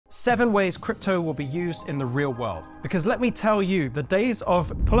7 ways crypto will be used in the real world. Because let me tell you, the days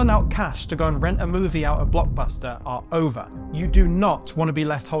of pulling out cash to go and rent a movie out of Blockbuster are over. You do not want to be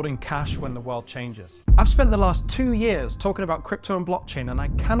left holding cash when the world changes. I've spent the last 2 years talking about crypto and blockchain, and I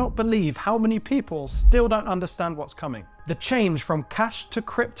cannot believe how many people still don't understand what's coming. The change from cash to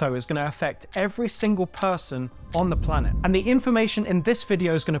crypto is going to affect every single person on the planet. And the information in this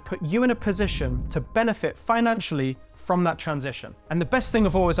video is going to put you in a position to benefit financially from that transition. And the best thing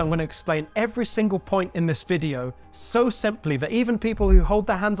of all is I'm going to explain every single point in this video so simply that even people who hold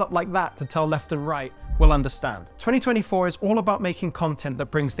their hands up like that to tell left and right will understand. 2024 is all about making content that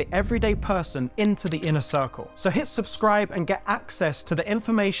brings the everyday person into the inner circle. So hit subscribe and get access to the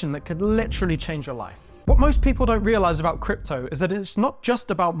information that could literally change your life. What most people don't realize about crypto is that it's not just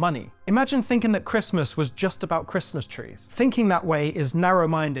about money. Imagine thinking that Christmas was just about Christmas trees. Thinking that way is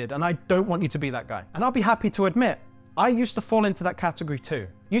narrow-minded, and I don't want you to be that guy. And I'll be happy to admit, I used to fall into that category too.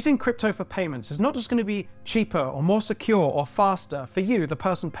 Using crypto for payments is not just going to be cheaper or more secure or faster for you, the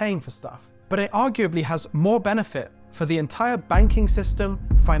person paying for stuff, but it arguably has more benefit for the entire banking system,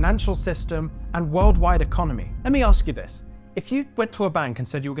 financial system, and worldwide economy. Let me ask you this. If you went to a bank and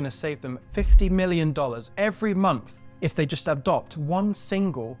said you were going to save them $50 million every month if they just adopt one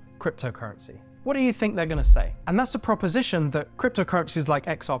single cryptocurrency, what do you think they're going to say? And that's a proposition that cryptocurrencies like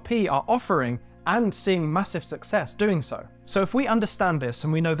XRP are offering and seeing massive success doing so. So if we understand this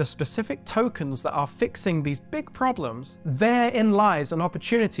and we know the specific tokens that are fixing these big problems, therein lies an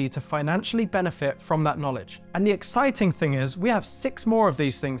opportunity to financially benefit from that knowledge. And the exciting thing is we have 6 more of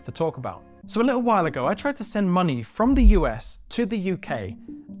these things to talk about. So a little while ago, I tried to send money from the US to the UK,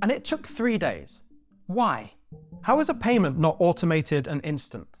 and it took 3 days. Why? How is a payment not automated and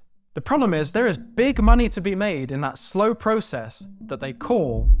instant? The problem is there is big money to be made in that slow process that they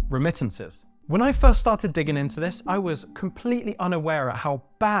call remittances. When I first started digging into this, I was completely unaware at how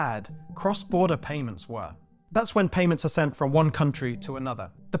bad cross-border payments were. That's when payments are sent from one country to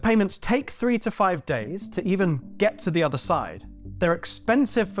another. The payments take 3 to 5 days to even get to the other side. They're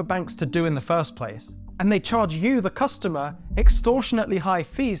expensive for banks to do in the first place, and they charge you, the customer, extortionately high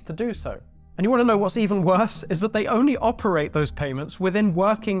fees to do so. And you want to know what's even worse? Is that they only operate those payments within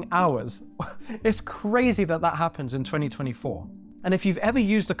working hours. It's crazy that that happens in 2024. And if you've ever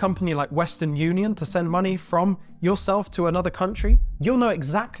used a company like Western Union to send money from yourself to another country, you'll know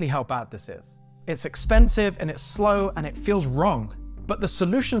exactly how bad this is. It's expensive and it's slow and it feels wrong. But the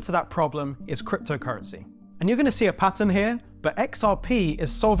solution to that problem is cryptocurrency. And you're going to see a pattern here, but XRP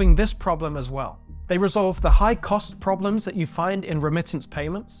is solving this problem as well. They resolve the high cost problems that you find in remittance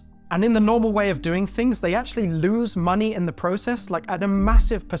payments. And in the normal way of doing things, they actually lose money in the process, like at a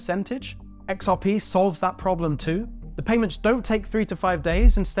massive percentage. XRP solves that problem too. The payments don't take 3 to 5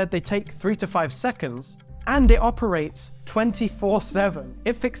 days, instead they take 3 to 5 seconds, and it operates 24/7.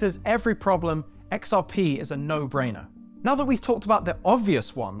 It fixes every problem. XRP is a no-brainer. Now that we've talked about the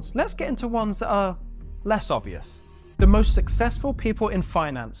obvious ones, let's get into ones that are less obvious. The most successful people in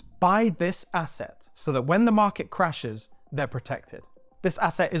finance buy this asset so that when the market crashes, they're protected. This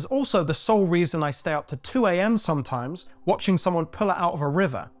asset is also the sole reason I stay up to 2 a.m. sometimes watching someone pull it out of a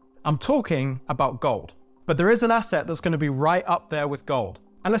river. I'm talking about gold. But there is an asset that's going to be right up there with gold.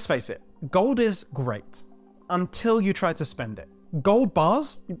 And let's face it, gold is great until you try to spend it. Gold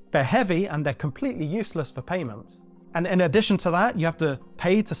bars, they're heavy and they're completely useless for payments. And in addition to that, you have to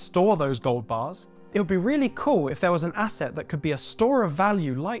pay to store those gold bars. It would be really cool if there was an asset that could be a store of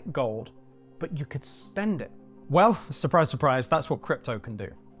value like gold, but you could spend it. Well, surprise, surprise, that's what crypto can do.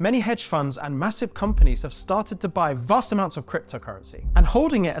 Many hedge funds and massive companies have started to buy vast amounts of cryptocurrency and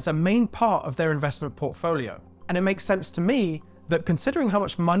holding it as a main part of their investment portfolio. And it makes sense to me that considering how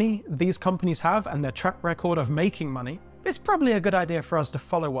much money these companies have and their track record of making money, it's probably a good idea for us to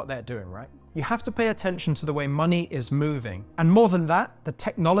follow what they're doing, right? You have to pay attention to the way money is moving. And more than that, the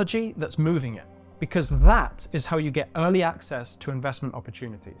technology that's moving it, because that is how you get early access to investment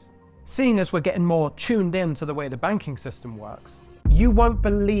opportunities. Seeing as we're getting more tuned in to the way the banking system works, you won't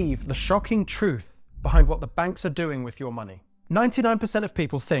believe the shocking truth behind what the banks are doing with your money. 99% of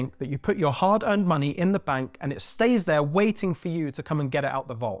people think that you put your hard-earned money in the bank and it stays there waiting for you to come and get it out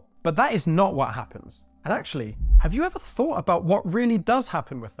the vault. But that is not what happens. And actually, have you ever thought about what really does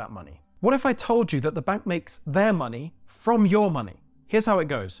happen with that money? What if I told you that the bank makes their money from your money? Here's how it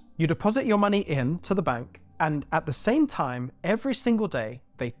goes. You deposit your money in to the bank, and at the same time, every single day,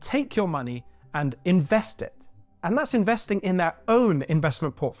 they take your money and invest it. And that's investing in their own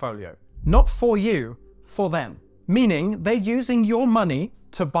investment portfolio, not for you, for them. Meaning they're using your money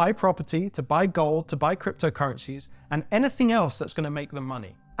to buy property, to buy gold, to buy cryptocurrencies, and anything else that's going to make them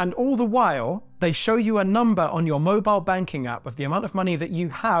money. And all the while, they show you a number on your mobile banking app of the amount of money that you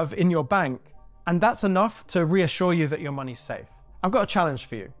have in your bank. And that's enough to reassure you that your money's safe. I've got a challenge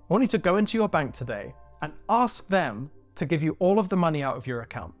for you. I want you to go into your bank today and ask them to give you all of the money out of your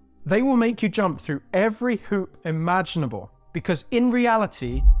account. They will make you jump through every hoop imaginable because in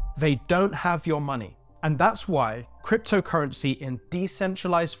reality, they don't have your money. And that's why cryptocurrency in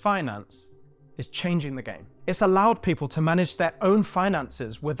decentralized finance is changing the game. It's allowed people to manage their own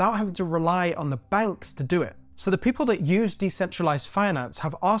finances without having to rely on the banks to do it. So the people that use decentralized finance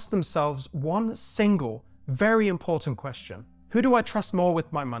have asked themselves one single, very important question. Who do I trust more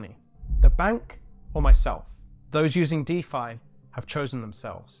with my money? The bank or myself? Those using DeFi have chosen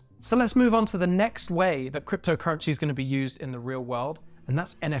themselves. So let's move on to the next way that cryptocurrency is going to be used in the real world, and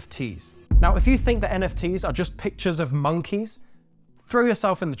that's NFTs. Now, if you think that NFTs are just pictures of monkeys, throw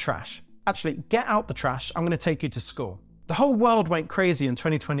yourself in the trash. Actually, get out the trash. I'm going to take you to school. The whole world went crazy in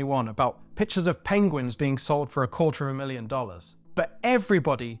 2021 about pictures of penguins being sold for $250,000. But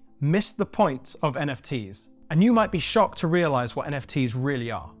everybody missed the point of NFTs. And you might be shocked to realize what NFTs really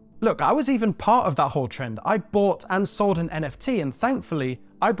are. Look, I was even part of that whole trend. I bought and sold an NFT, and thankfully,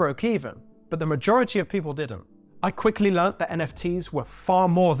 I broke even. But the majority of people didn't. I quickly learned that NFTs were far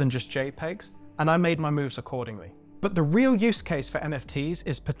more than just JPEGs, and I made my moves accordingly. But the real use case for NFTs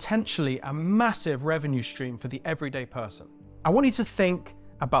is potentially a massive revenue stream for the everyday person. I want you to think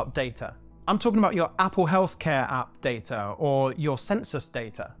about data. I'm talking about your Apple Healthcare app data or your census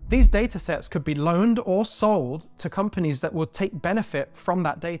data. These data sets could be loaned or sold to companies that will take benefit from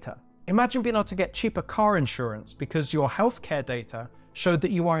that data. Imagine being able to get cheaper car insurance because your healthcare data showed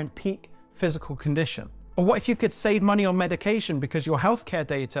that you are in peak physical condition. Or what if you could save money on medication because your healthcare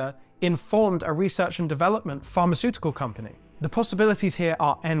data informed a research and development pharmaceutical company? The possibilities here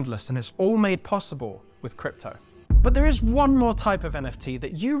are endless, and it's all made possible with crypto. But there is one more type of NFT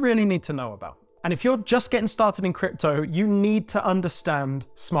that you really need to know about. And if you're just getting started in crypto, you need to understand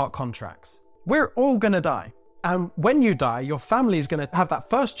smart contracts. We're all gonna die. And when you die, your family is gonna have that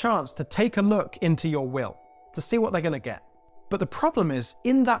first chance to take a look into your will to see what they're gonna get. But the problem is,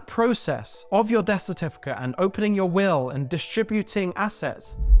 in that process of your death certificate and opening your will and distributing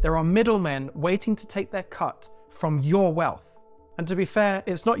assets, there are middlemen waiting to take their cut from your wealth. And to be fair,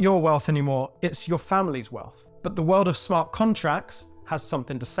 it's not your wealth anymore, it's your family's wealth. But the world of smart contracts has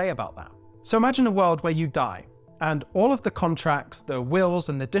something to say about that. So imagine a world where you die, and all of the contracts, the wills,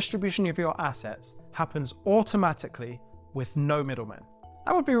 and the distribution of your assets happens automatically with no middlemen.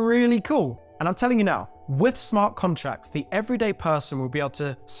 That would be really cool. And I'm telling you now, with smart contracts, the everyday person will be able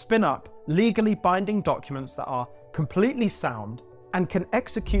to spin up legally binding documents that are completely sound and can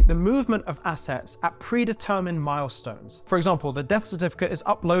execute the movement of assets at predetermined milestones. For example, the death certificate is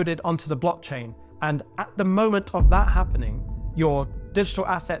uploaded onto the blockchain, and at the moment of that happening, your digital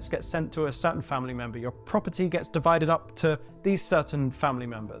assets get sent to a certain family member, your property gets divided up to these certain family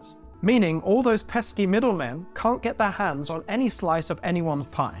members. Meaning all those pesky middlemen can't get their hands on any slice of anyone's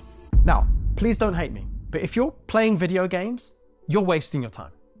pie. Now, please don't hate me, but if you're playing video games, you're wasting your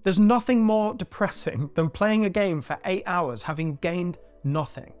time. There's nothing more depressing than playing a game for 8 hours having gained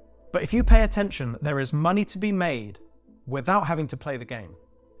nothing. But if you pay attention, there is money to be made without having to play the game.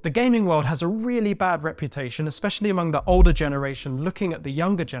 The gaming world has a really bad reputation, especially among the older generation looking at the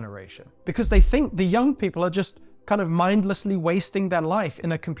younger generation, because they think the young people are just kind of mindlessly wasting their life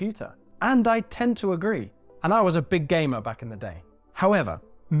in a computer. And I tend to agree. And I was a big gamer back in the day. However,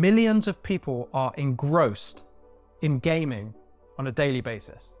 millions of people are engrossed in gaming on a daily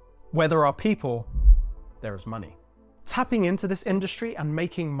basis. Where there are people, there is money. Tapping into this industry and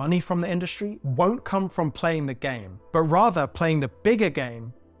making money from the industry won't come from playing the game, but rather playing the bigger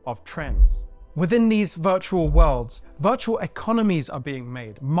game of trends. Within these virtual worlds, virtual economies are being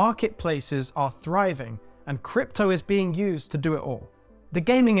made, marketplaces are thriving, and crypto is being used to do it all. The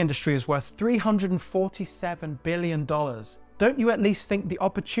gaming industry is worth $347 billion. Don't you at least think the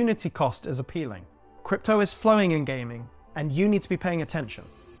opportunity cost is appealing? Crypto is flowing in gaming, and you need to be paying attention.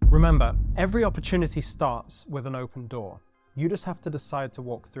 Remember, every opportunity starts with an open door. You just have to decide to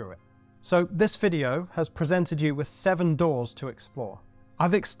walk through it. So this video has presented you with 7 doors to explore.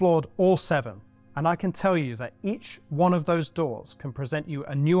 I've explored all 7, and I can tell you that each one of those doors can present you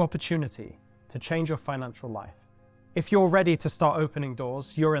a new opportunity to change your financial life. If you're ready to start opening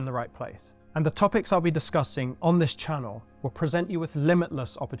doors, you're in the right place. And the topics I'll be discussing on this channel will present you with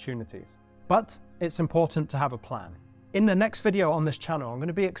limitless opportunities. But it's important to have a plan. In the next video on this channel, I'm going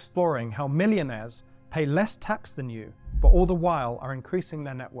to be exploring how millionaires pay less tax than you, but all the while are increasing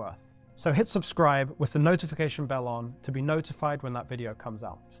their net worth. So hit subscribe with the notification bell on to be notified when that video comes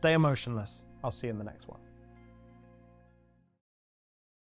out. Stay emotionless. I'll see you in the next one.